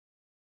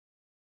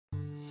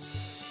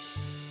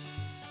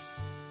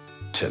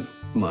Tim,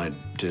 my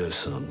dear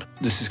son,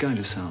 this is going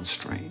to sound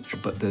strange,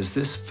 but there's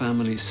this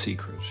family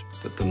secret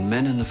that the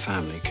men in the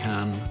family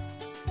can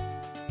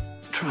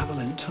travel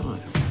in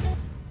time.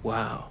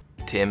 Wow.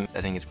 Tim, I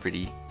think, is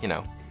pretty, you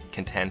know,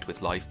 content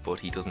with life, but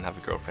he doesn't have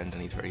a girlfriend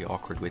and he's very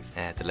awkward with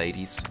the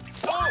ladies.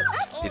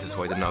 This is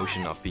why the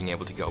notion of being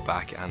able to go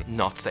back and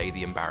not say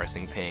the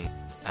embarrassing thing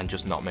and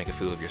just not make a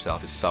fool of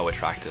yourself is so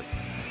attractive.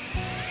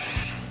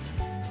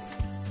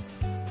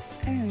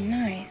 Oh,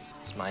 nice.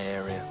 It's my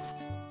area.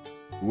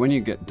 When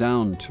you get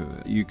down to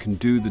it, you can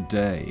do the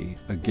day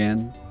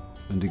again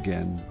and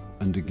again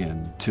and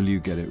again till you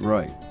get it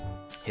right.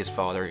 His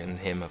father and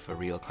him have a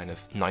real kind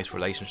of nice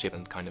relationship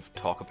and kind of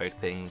talk about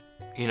things.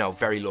 You know,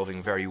 very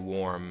loving, very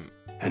warm.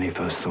 Any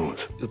first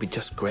thoughts? It would be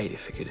just great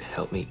if it could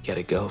help me get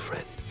a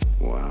girlfriend.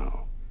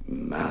 Wow,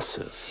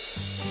 massive.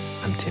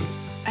 I'm Tim.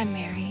 I'm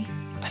Mary.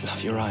 I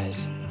love your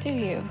eyes. Do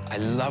you? I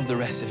love the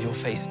rest of your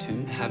face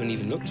too. I haven't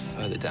even looked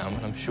further down,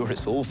 and I'm sure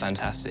it's all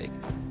fantastic.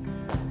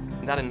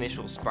 That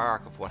initial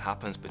spark of what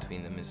happens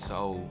between them is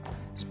so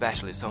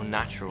special, it's so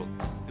natural.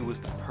 It was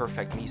the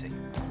perfect meeting.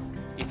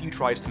 If you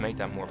tried to make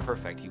that more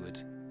perfect, you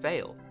would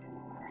fail.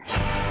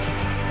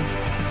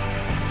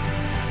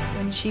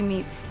 When she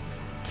meets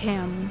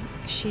Tim,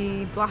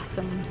 she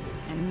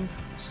blossoms, and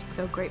she's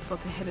so grateful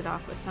to hit it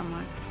off with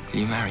someone.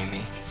 Will you marry me?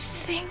 I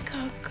think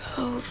I'll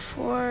go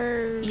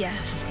for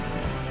yes.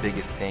 The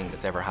biggest thing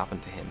that's ever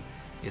happened to him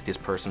is this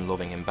person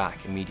loving him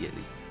back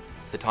immediately.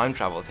 The time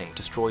travel thing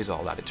destroys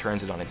all that. It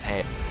turns it on its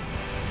head.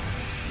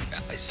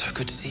 It's so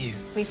good to see you.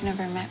 We've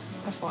never met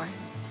before.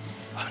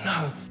 Oh,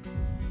 no.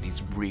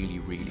 He's really,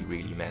 really,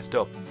 really messed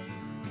up.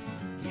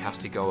 He has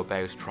to go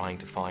about trying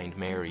to find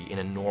Mary in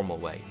a normal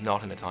way,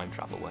 not in a time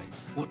travel way.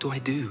 What do I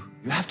do?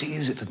 You have to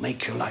use it to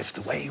make your life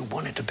the way you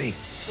want it to be.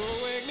 So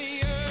wake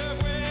me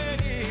up when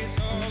it's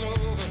all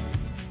over.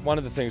 One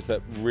of the things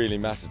that really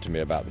mattered to me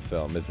about the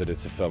film is that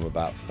it's a film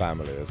about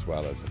family as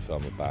well as a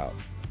film about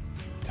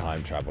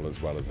time travel,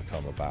 as well as a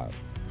film about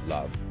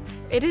love.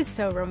 It is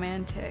so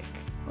romantic.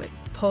 It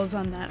pulls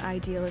on that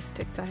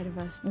idealistic side of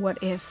us.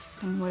 What if,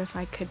 and what if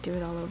I could do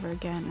it all over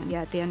again? And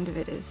yeah, at the end of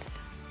it is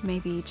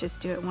maybe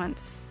just do it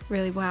once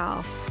really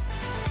well.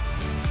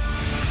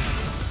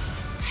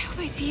 I hope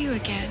I see you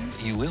again.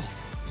 You will.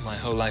 My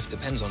whole life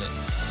depends on it.